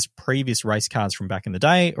cars previous race cars from back in the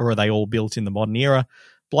day, or are they all built in the modern era?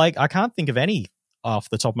 Blake, I can't think of any off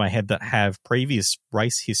the top of my head that have previous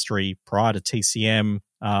race history prior to TCM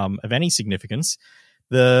of any significance.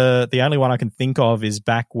 The only one I can think of is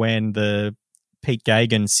back when the Pete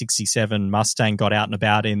Gagan 67 Mustang got out and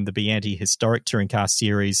about in the Bianchi Historic Touring Car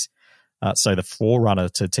Series, so the forerunner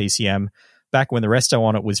to TCM, back when the resto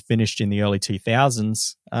on it was finished in the early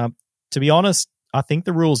 2000s. To be honest, I think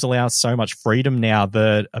the rules allow so much freedom now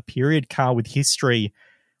that a period car with history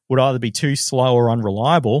would either be too slow or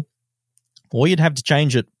unreliable, or you'd have to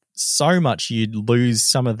change it so much you'd lose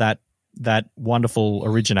some of that wonderful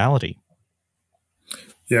originality.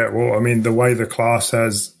 Yeah, well, I mean, the way the class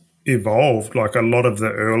has evolved, like a lot of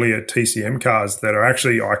the earlier TCM cars that are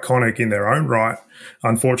actually iconic in their own right,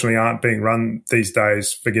 unfortunately aren't being run these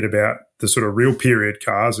days. Forget about the sort of real period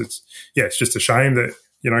cars. It's just a shame that,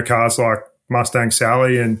 cars like Mustang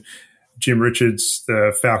Sally and Jim Richards,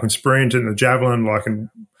 the Falcon Sprint and the Javelin, and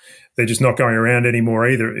they're just not going around anymore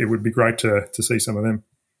either. It would be great to see some of them.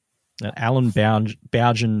 Alan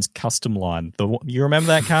Bougen's custom line. You remember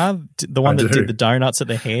that car? The one that did the donuts at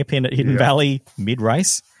the hairpin at Hidden Valley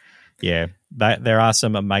mid-race? Yeah, there are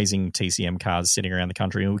some amazing TCM cars sitting around the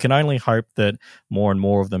country, and we can only hope that more and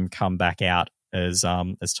more of them come back out as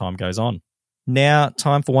time goes on. Now,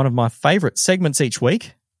 time for one of my favourite segments each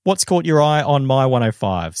week. What's caught your eye on My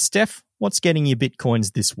 105? Steph, what's getting you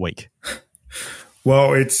Bitcoins this week?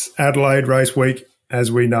 Well, it's Adelaide race week,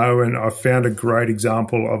 as we know, and I found a great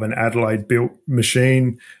example of an Adelaide-built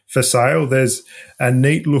machine for sale. There's a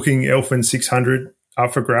neat-looking Elfin 600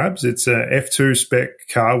 up for grabs. It's a F2 spec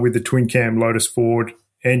car with the twin-cam Lotus Ford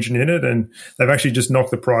engine in it, and they've actually just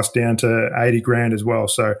knocked the price down to 80 grand as well.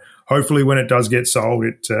 So hopefully when it does get sold,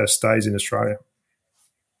 it stays in Australia.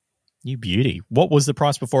 You beauty. What was the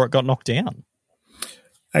price before it got knocked down?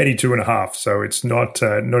 82.5. So it's not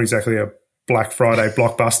exactly a Black Friday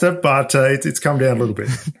blockbuster, but it's come down a little bit.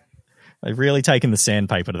 They've really taken the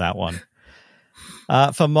sandpaper to that one.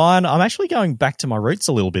 For mine, I'm actually going back to my roots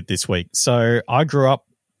a little bit this week. So I grew up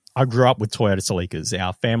with Toyota Celicas.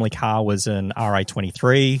 Our family car was an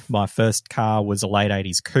RA23. My first car was a late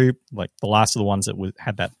 80s coupe, like the last of the ones that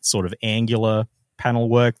had that sort of angular panel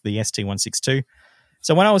work, the ST162.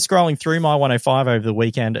 So when I was scrolling through my 105 over the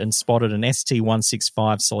weekend and spotted an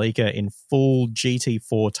ST165 Celica in full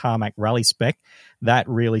GT4 tarmac rally spec, that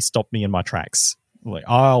really stopped me in my tracks. Like,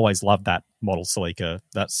 I always loved that model Celica.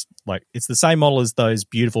 That's like, it's the same model as those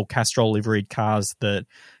beautiful Castrol liveried cars that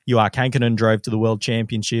UR Kankkunen drove to the World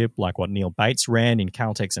Championship, like what Neil Bates ran in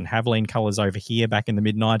Caltex and Haviline colours over here back in the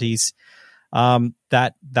mid-90s.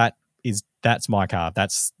 That's my car.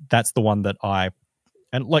 That's the one that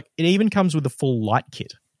and like, it even comes with a full light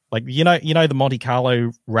kit. Like, you know the Monte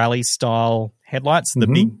Carlo rally style headlights, the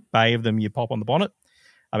big bay of them you pop on the bonnet.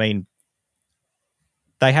 I mean,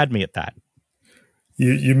 they had me at that.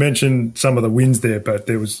 You mentioned some of the wins there, but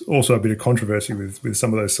there was also a bit of controversy with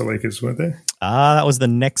some of those Celicas, weren't there? That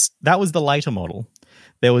was the later model.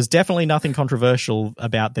 There was definitely nothing controversial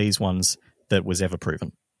about these ones that was ever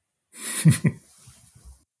proven.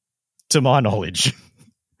 To my knowledge.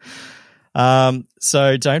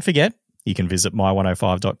 So don't forget, you can visit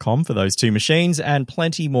my105.com for those two machines and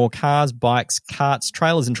plenty more cars, bikes, carts,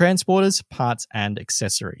 trailers and transporters, parts and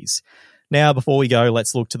accessories. Now, before we go,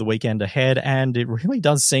 let's look to the weekend ahead, and it really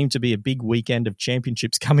does seem to be a big weekend of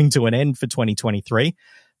championships coming to an end for 2023.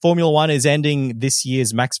 Formula One is ending this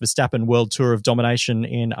year's Max Verstappen World Tour of Domination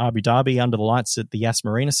in Abu Dhabi under the lights at the Yas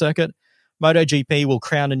Marina circuit. MotoGP will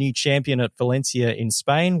crown a new champion at Valencia in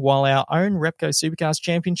Spain, while our own Repco Supercars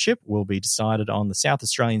Championship will be decided on the South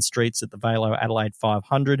Australian streets at the Velo Adelaide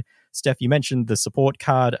 500. Steph, you mentioned the support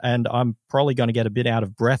card, and I'm probably going to get a bit out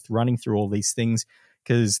of breath running through all these things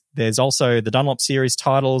because there's also the Dunlop Series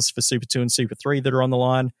titles for Super 2 and Super 3 that are on the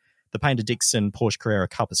line, the Painter-Dixon Porsche Carrera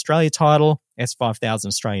Cup Australia title, S5000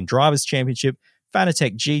 Australian Drivers Championship,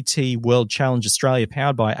 Fanatec GT World Challenge Australia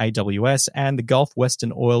powered by AWS, and the Gulf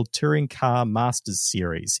Western Oil Touring Car Masters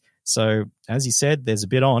Series. So, as you said, there's a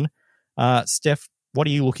bit on. Steph, what are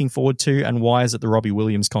you looking forward to, and why is it the Robbie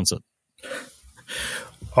Williams concert?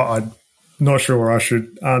 I'm not sure I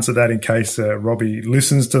should answer that in case Robbie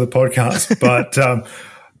listens to the podcast, but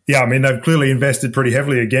yeah, I mean, they've clearly invested pretty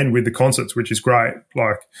heavily again with the concerts, which is great.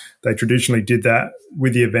 Like, they traditionally did that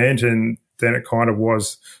with the event, and then it kind of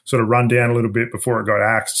was sort of run down a little bit before it got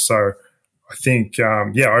axed. So I think,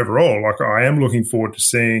 overall, like, I am looking forward to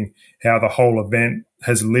seeing how the whole event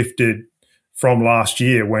has lifted from last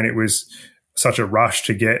year when it was such a rush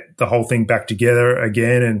to get the whole thing back together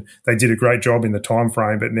again. And they did a great job in the time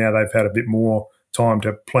frame, but now they've had a bit more time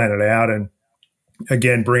to plan it out and,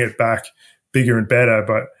 again, bring it back bigger and better.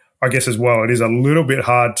 But I guess as well, it is a little bit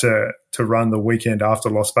hard to run the weekend after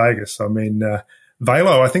Las Vegas. I mean,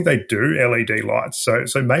 Velo, I think they do LED lights,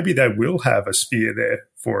 so maybe they will have a sphere there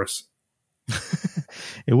for us.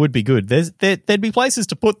 It would be good. There'd be places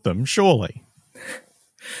to put them, surely.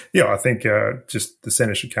 Yeah, I think just the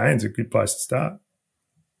centre chicane's a good place to start.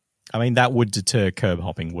 I mean, that would deter curb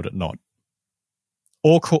hopping, would it not?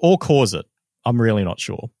 Or cause it. I'm really not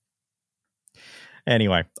sure.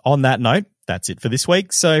 Anyway, on that note, that's it for this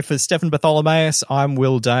week. So for Stefan Bartholomaeus, I'm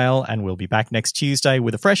Will Dale, and we'll be back next Tuesday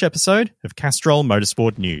with a fresh episode of Castrol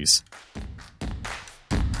Motorsport News.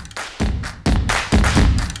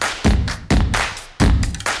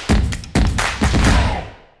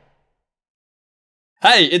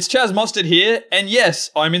 Hey, it's Chaz Mostert here, and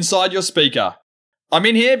yes, I'm inside your speaker. I'm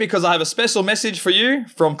in here because I have a special message for you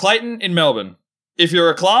from Clayton in Melbourne. If you're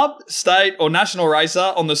a club, state or national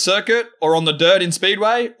racer on the circuit or on the dirt in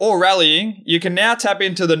Speedway or rallying, you can now tap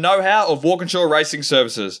into the know-how of Walkinshaw Racing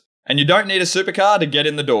Services, and you don't need a supercar to get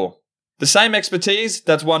in the door. The same expertise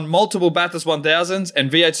that's won multiple Bathurst 1000s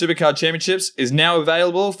and V8 Supercar Championships is now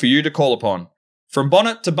available for you to call upon. From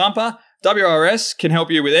bonnet to bumper, WRS can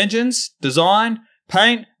help you with engines, design,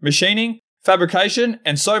 paint, machining, fabrication,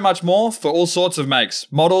 and so much more for all sorts of makes,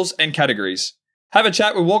 models, and categories. Have a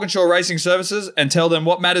chat with Walkinshaw Racing Services and tell them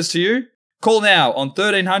what matters to you. Call now on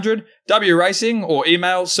 1300 W Racing or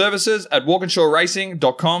email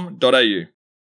services@walkinshawracing.com.au.